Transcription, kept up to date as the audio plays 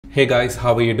Hey guys,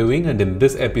 how are you doing? And in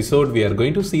this episode, we are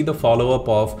going to see the follow-up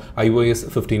of iOS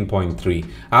 15.3.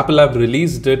 Apple have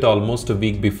released it almost a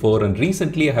week before, and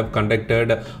recently I have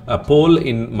conducted a poll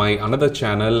in my another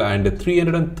channel and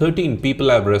 313 people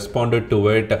have responded to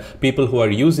it. People who are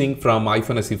using from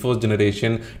iPhone SE first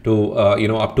generation to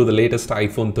up to the latest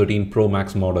iPhone 13 Pro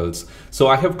Max models. So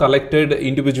I have collected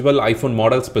individual iPhone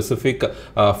model specific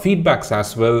feedbacks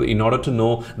as well in order to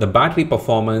know the battery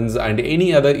performance and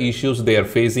any other issues they are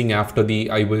facing after the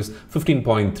iOS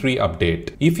 15.3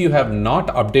 update. If you have not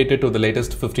updated to the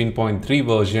latest 15.3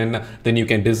 version, then you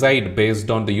can decide based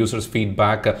on the user's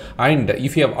feedback. And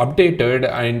if you have updated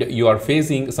and you are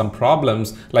facing some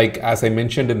problems, like as I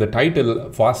mentioned in the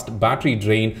title, fast battery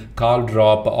drain, call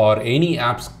drop, or any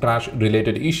apps crash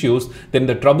related issues, then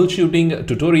the troubleshooting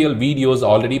tutorial videos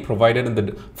already provided in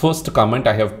the first comment.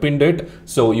 I have pinned it,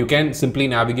 so you can simply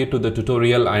navigate to the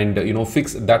tutorial and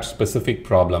fix that specific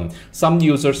problem. Some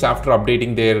users, after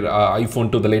updating their iPhone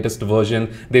to the latest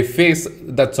version, they face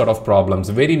that sort of problems.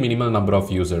 Very minimal number of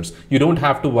users. You don't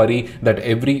have to worry that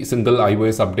every single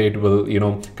iOS update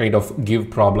will kind of give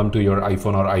problem to your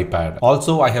iPhone or iPad.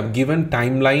 Also, I have given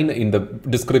timeline in the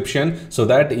description so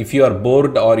that if you are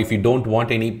bored or if you don't want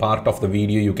any part of the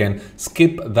video, you can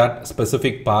skip that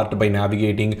specific part by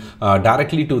navigating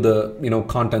directly to the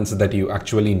contents that you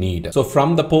actually need. So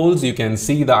from the polls, you can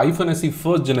see the iPhone SE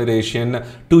first generation,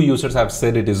 2 users have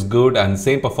said it is good and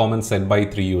same performance said by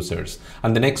 3 users.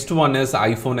 And the next one is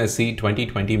iPhone SE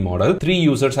 2020 model. 3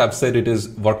 users have said it is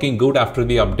working good after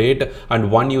the update, and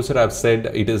 1 user have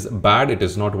said it is bad, it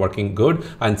is not working good,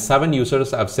 and 7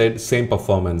 users have said same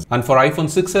performance. And for iPhone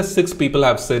 6s, 6 people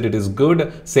have said it is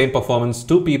good, same performance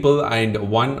 2 people, and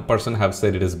 1 person have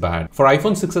said it is bad. For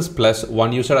iPhone 6s Plus,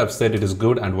 1 user have said it is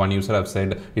good and 1 user have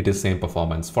said it is same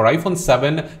performance. For iPhone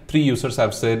 7, 3 users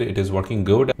have said it is working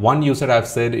good, 1 user have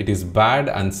said it is bad,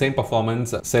 and same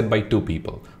performance said by 2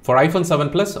 people. For iPhone 7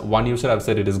 Plus, 1 user have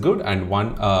said it is good and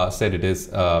 1 said it is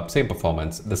same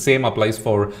performance. The same applies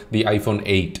for the iPhone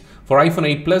 8. For iPhone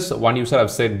 8 Plus, 1 user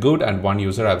have said good and 1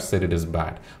 user have said it is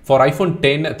bad. For iPhone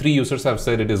 10, 3 users have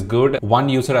said it is good, 1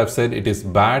 user have said it is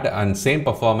bad, and same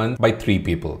performance by 3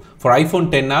 people. For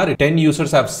iPhone 10R, 10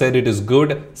 users have said it is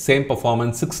good, same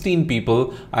performance 16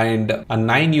 people, and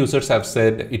 9 users have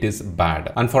said it is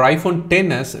bad. And for iPhone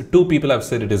 10s, 2 people have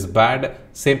said it is bad,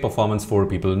 same performance 4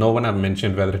 people. No one have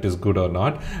mentioned whether it is good or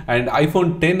not. And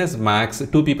iPhone 10s Max,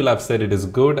 2 people have said it is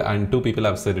good and 2 people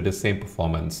have said it is same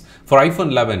performance. For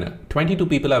iPhone 11, 22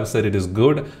 people have said it is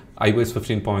good. iOS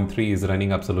 15.3 is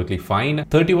running absolutely fine.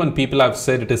 31 people have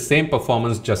said it is same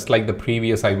performance just like the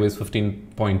previous iOS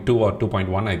 15.2 or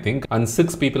 2.1 I think, and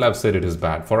 6 people have said it is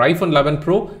bad. For iPhone 11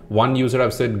 Pro, 1 user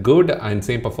have said good and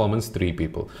same performance 3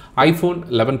 people. iPhone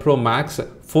 11 Pro Max,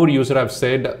 4 users have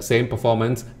said same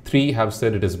performance, 3 have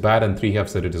said it is bad, and 3 have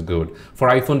said it is good. For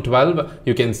iPhone 12,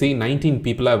 you can see 19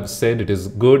 people have said it is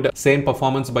good, same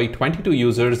performance by 22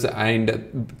 users,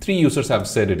 and 3 users have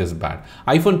said it is bad.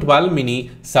 iPhone 12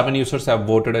 mini, 7 users have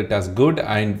voted it as good,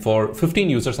 and for 15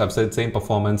 users have said same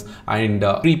performance, and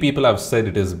 3 people have said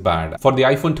it is bad. For the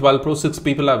iPhone 12 Pro, 6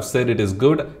 people have said it is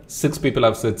good, 6 people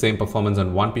have said same performance,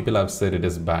 and 1 people have said it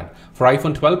is bad. For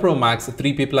iPhone 12 Pro Max,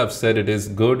 3 people have said it is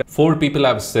good, 4 people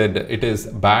have said it is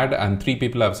bad, and 3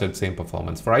 people have said same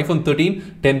performance. For iPhone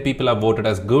 13, 10 people have voted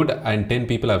as good and 10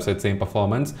 people have said same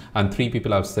performance, and 3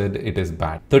 people have said it is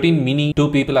bad. 13 mini, 2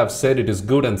 people have said it is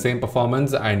good and same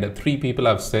performance, and 3 people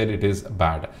have said it is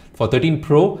bad. For 13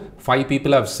 Pro, 5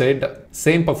 people have said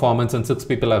same performance and 6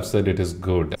 people have said it is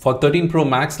good. For 13 Pro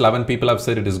Max, 11 people have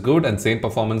said it is good and same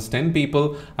performance 10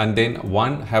 people, and then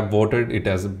 1 have voted it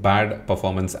as bad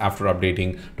performance after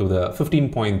updating to the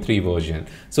 15.3 version.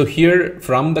 So here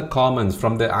from the comments,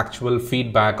 from the actual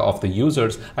feedback of the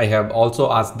users, I have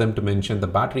also asked them to mention the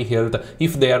battery health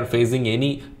if they are facing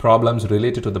any problems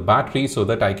related to the battery, so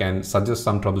that I can suggest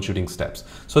some troubleshooting steps.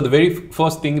 So the very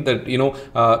first thing that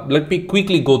let me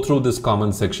quickly go through this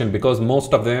comment section, because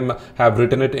most of them have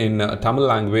written it in Tamil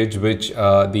language, which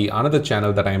the another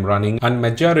channel that I am running, and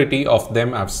majority of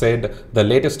them have said the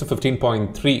latest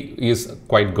 15.3 is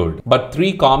quite good. But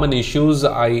 3 common issues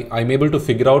I'm able to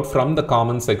figure out from the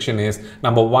comment section is: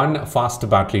 number 1, fast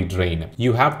battery drain.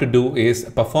 You have to do is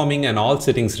performing an all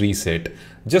settings reset.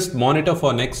 just monitor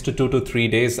for next 2 to 3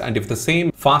 days, and if the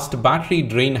same fast battery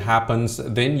drain happens,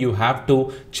 then you have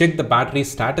to check the battery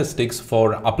statistics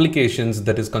for applications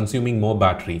that is consuming more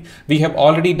battery. We have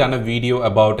already done a video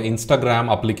about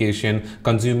Instagram application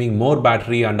consuming more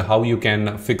battery and how you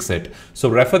can fix it. So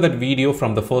refer that video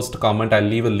from the first comment. I'll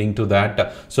leave a link to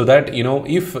that, so that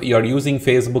if you're using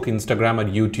Facebook, Instagram or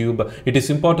YouTube, it is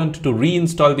important to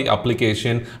reinstall the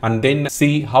application and then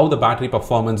see how the battery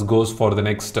performance goes for the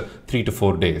next 3 to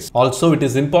 4 days. Also, it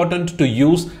is important to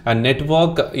use a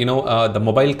network, the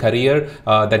mobile carrier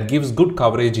that gives good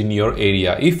coverage in your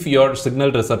area. If your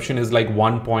signal reception is like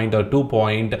 1 point or 2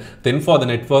 point, then for the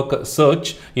network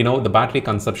search, the battery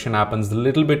consumption happens a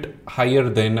little bit higher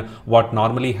than what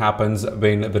normally happens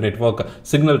when the network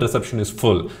signal reception is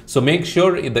full. So make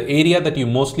sure in the area that you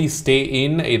mostly stay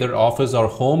in, either office or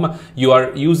home, you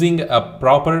are using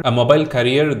a mobile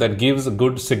carrier that gives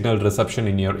good signal reception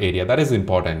in your area. That is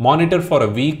important. Monitor for a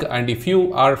week, and if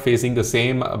you are facing the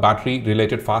same battery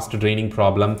related fast draining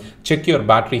problem, check your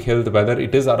battery health whether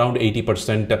it is around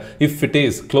 80%. If it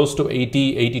is close to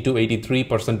 80 to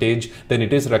 83%, then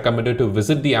it is recommended to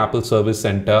visit the Apple service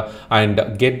center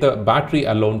and get the battery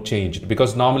alone changed,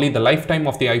 because normally the lifetime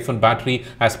of the iPhone battery,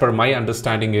 as per my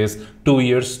understanding, is 2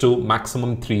 years to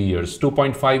maximum 3 years.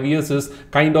 2.5 years is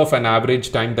kind of an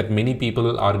average time that many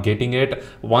people are getting it.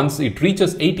 Once it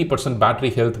reaches 80% battery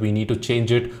health, we need to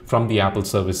change it from the Apple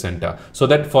service center, so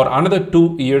that for another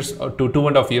 2 years to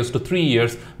 2.5 years to 3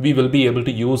 years, we will be able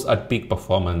to use at peak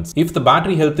performance. If the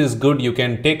battery health is good, you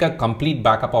can take a complete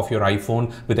backup of your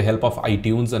iPhone with the help of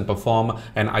iTunes and perform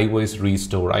an iOS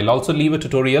restore. I'll also leave a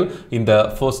tutorial in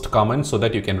the first comment so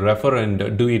that you can refer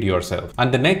and do it yourself.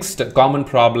 And the next common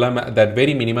problem that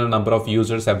very minimal number of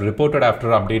users have reported after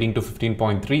updating to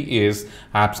 15.3 is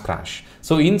apps crash.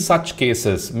 So in such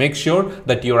cases, make sure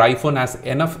that your iPhone has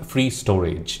enough free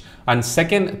storage. And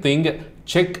second thing,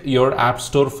 check your app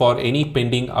store for any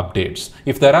pending updates.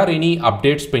 If there are any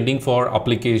updates pending for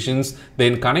applications,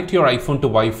 then connect your iPhone to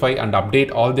Wi-Fi and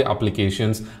update all the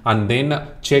applications, and then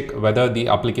check whether the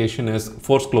application is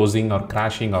force closing or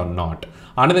crashing or not.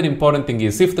 Another important thing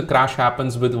is, if the crash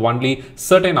happens with only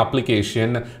certain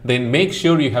application, then make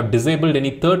sure you have disabled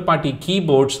any third-party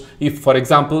keyboards. If, for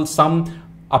example, some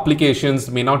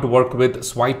applications may not work with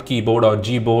swipe keyboard or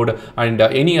Gboard and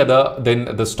any other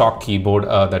than the stock keyboard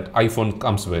that iPhone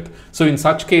comes with. So in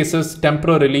such cases,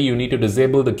 temporarily you need to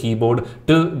disable the keyboard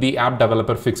till the app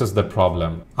developer fixes the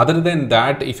problem. Other than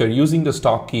that, if you're using the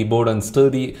stock keyboard and still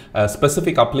the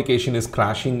specific application is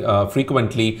crashing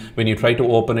frequently when you try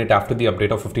to open it after the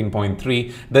update of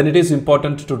 15.3, then it is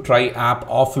important to try app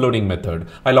offloading method.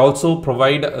 I'll also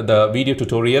provide the video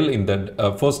tutorial in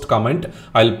the first comment.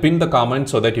 I'll pin the comment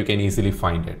so that you can easily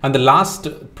find it. And the last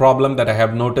problem that I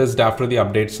have noticed after the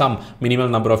update, some minimal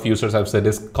number of users have said,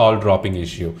 is call dropping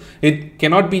issue. It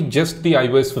cannot be just the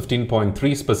iOS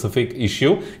 15.3 specific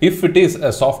issue. If it is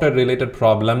a software related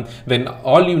problem, then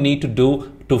all you need to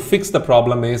do to fix the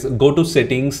problem is go to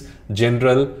settings,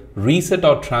 general, reset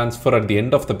or transfer at the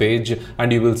end of the page,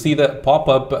 and you will see the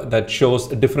pop-up that shows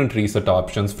different reset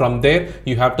options. From there,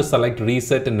 you have to select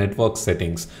reset network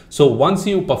settings. So once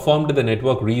you performed the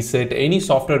network reset, any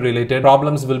software related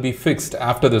problems will be fixed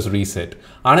after this reset.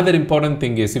 Another important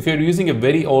thing is, if you're using a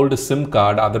very old SIM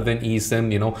card other than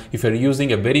eSIM, if you're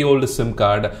using a very old SIM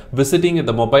card, visiting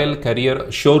the mobile carrier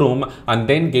showroom and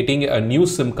then getting a new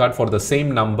SIM card for the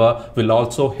same number will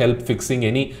also help fixing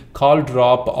any call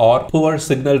drop or poor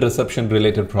signal reception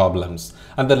related problems.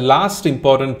 And the last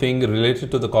important thing related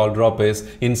to the call drop is,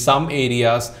 in some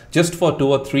areas, just for 2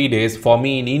 or 3 days, for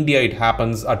me in India it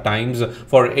happens at times,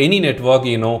 for any network,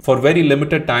 for very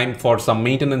limited time for some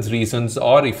maintenance reasons,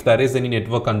 or if there is any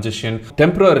network congestion,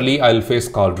 temporarily I'll face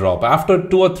call drop. After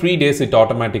 2 or 3 days it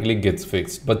automatically gets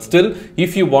fixed. But still,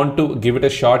 if you want to give it a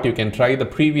shot, you can try the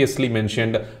previously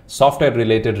mentioned software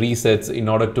related resets in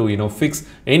order to fix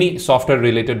any software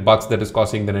related bugs that is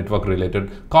causing the network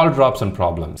related call drops and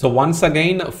problems. So once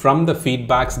again, from the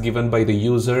feedbacks given by the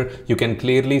user, you can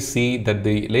clearly see that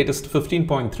the latest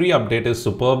 15.3 update is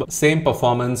superb. Same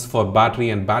performance for battery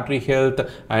and battery health,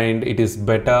 and it is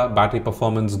better. Battery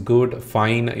performance good,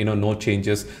 fine, no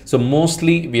changes. So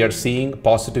mostly we are seeing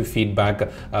positive feedback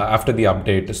after the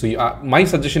update. So my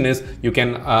suggestion is, you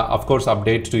can of course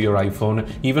update to your iPhone.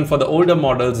 Even for the older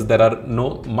models, there are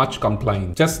no much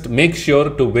complaints. Just make sure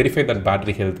to verify that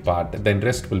battery health part, then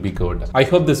rest will be good. I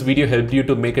hope this video helped you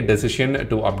to make a decision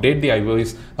to update the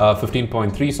iOS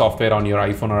 15.3 software on your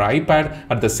iPhone or iPad,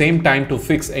 at the same time to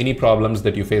fix any problems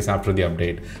that you face after the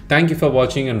update. Thank you for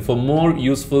watching, and for more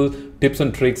useful tips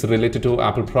and tricks related to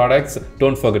Apple products,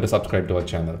 don't forget to subscribe to our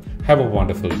channel. Have a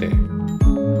wonderful day.